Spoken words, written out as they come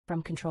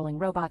From controlling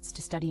robots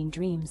to studying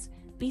dreams,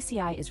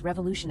 BCI is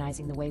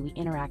revolutionizing the way we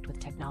interact with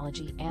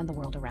technology and the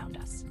world around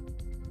us.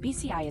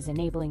 BCI is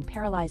enabling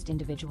paralyzed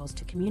individuals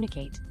to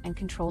communicate and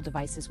control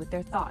devices with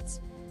their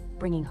thoughts,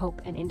 bringing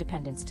hope and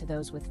independence to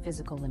those with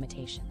physical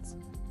limitations.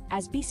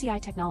 As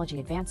BCI technology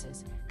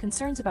advances,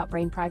 concerns about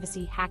brain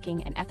privacy,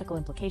 hacking, and ethical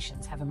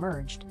implications have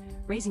emerged,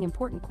 raising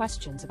important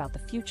questions about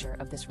the future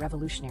of this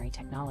revolutionary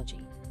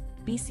technology.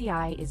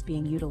 BCI is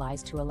being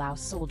utilized to allow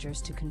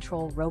soldiers to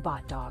control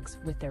robot dogs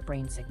with their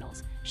brain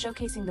signals,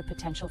 showcasing the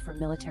potential for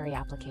military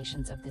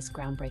applications of this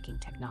groundbreaking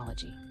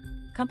technology.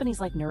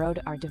 Companies like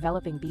Neurode are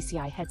developing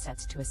BCI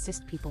headsets to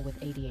assist people with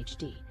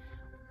ADHD,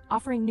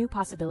 offering new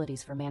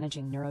possibilities for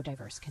managing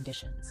neurodiverse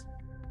conditions.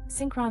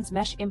 Synchron's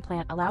mesh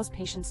implant allows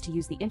patients to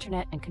use the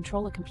internet and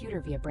control a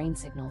computer via brain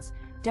signals,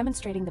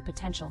 demonstrating the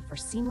potential for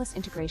seamless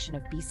integration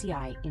of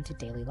BCI into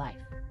daily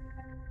life.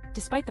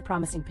 Despite the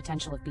promising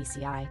potential of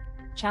BCI,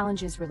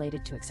 challenges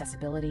related to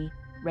accessibility,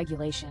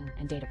 regulation,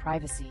 and data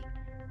privacy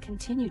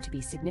continue to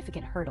be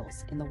significant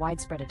hurdles in the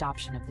widespread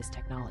adoption of this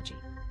technology.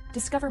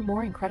 Discover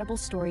more incredible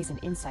stories and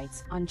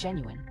insights on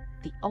Genuine,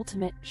 the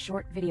ultimate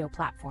short video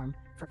platform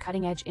for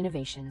cutting-edge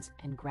innovations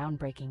and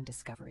groundbreaking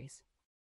discoveries.